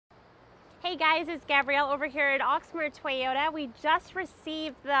Hey guys, it's Gabrielle over here at Oxmoor Toyota. We just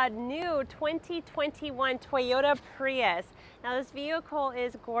received the new 2021 Toyota Prius. Now this vehicle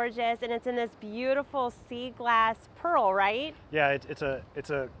is gorgeous and it's in this beautiful sea glass pearl, right? Yeah, it's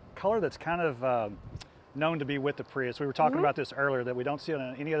a color that's kind of known to be with the Prius. We were talking about this earlier, that we don't see it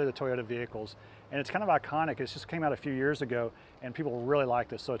on any other Toyota vehicles, and it's kind of iconic. It just came out a few years ago and people really like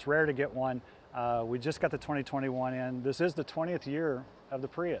this, so it's rare to get one. We just got the 2021 in. This is the 20th year of the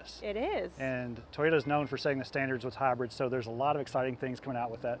Prius. It is. And Toyota is known for setting the standards with hybrids, so there's a lot of exciting things coming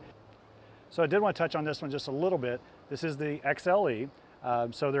out with that. So I did want to touch on this one just a little bit. This is the XLE.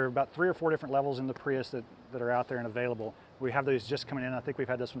 So there are about 3 or 4 different levels in the Prius that are out there and available. We have these just coming in. I think we've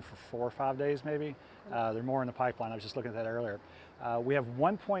had this one for 4 or 5 days maybe. There are more in the pipeline. I was just looking at that earlier. We have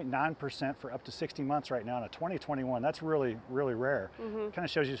 1.9% for up to 60 months right now in a 2021. That's really, really rare. Kind of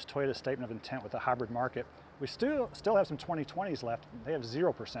shows you Toyota's statement of intent with the hybrid market. We still have some 2020s left. They have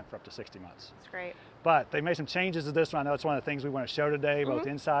 0% for up to 60 months. That's great. But they made some changes to this one. I know it's one of the things we want to show today, both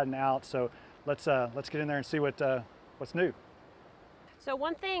inside and out. So let's get in there and see what's new. So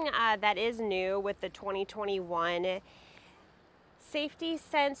one thing that is new with the 2021, Safety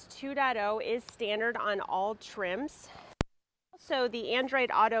Sense 2.0 is standard on all trims. Also, the Android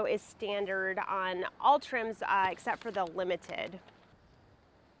Auto is standard on all trims except for the Limited.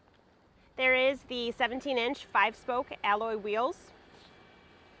 There is the 17-inch 5-spoke alloy wheels.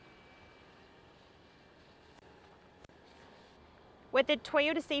 With the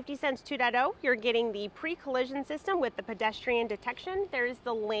Toyota Safety Sense 2.0, you're getting the pre-collision system with the pedestrian detection. There's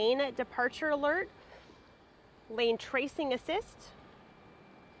the lane departure alert, lane tracing assist,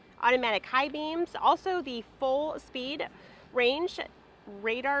 automatic high beams, also the full speed range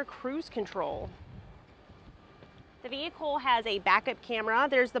radar cruise control. The vehicle has a backup camera.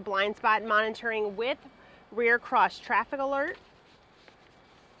 There's the blind spot monitoring with rear cross traffic alert.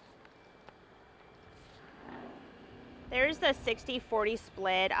 There's the 60-40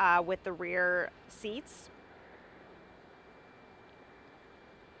 split with the rear seats.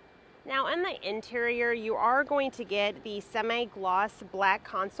 Now in the interior, you are going to get the semi-gloss black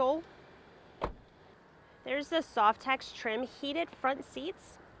console. There's the Softex trim heated front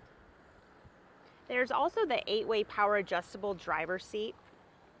seats. There's also the 8-way power adjustable driver seat.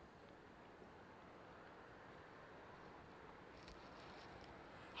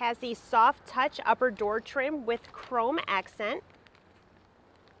 Has the soft touch upper door trim with chrome accent.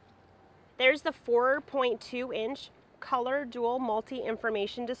 There's the 4.2-inch color dual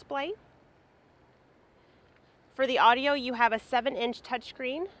multi-information display. For the audio, you have a 7-inch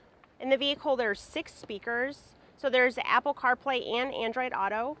touchscreen. In the vehicle, there's 6 speakers. So there's Apple CarPlay and Android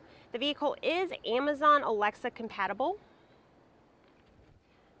Auto. The vehicle is Amazon Alexa compatible.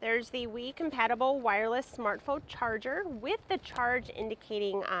 There's the Wii compatible wireless smartphone charger with the charge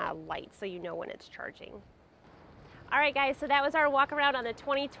indicating light, so you know when it's charging. All right guys, so that was our walk around on the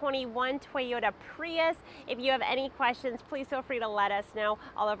 2021 Toyota Prius. If you have any questions, please feel free to let us know.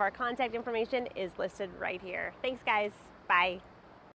 All of our contact information is listed right here. Thanks guys, bye.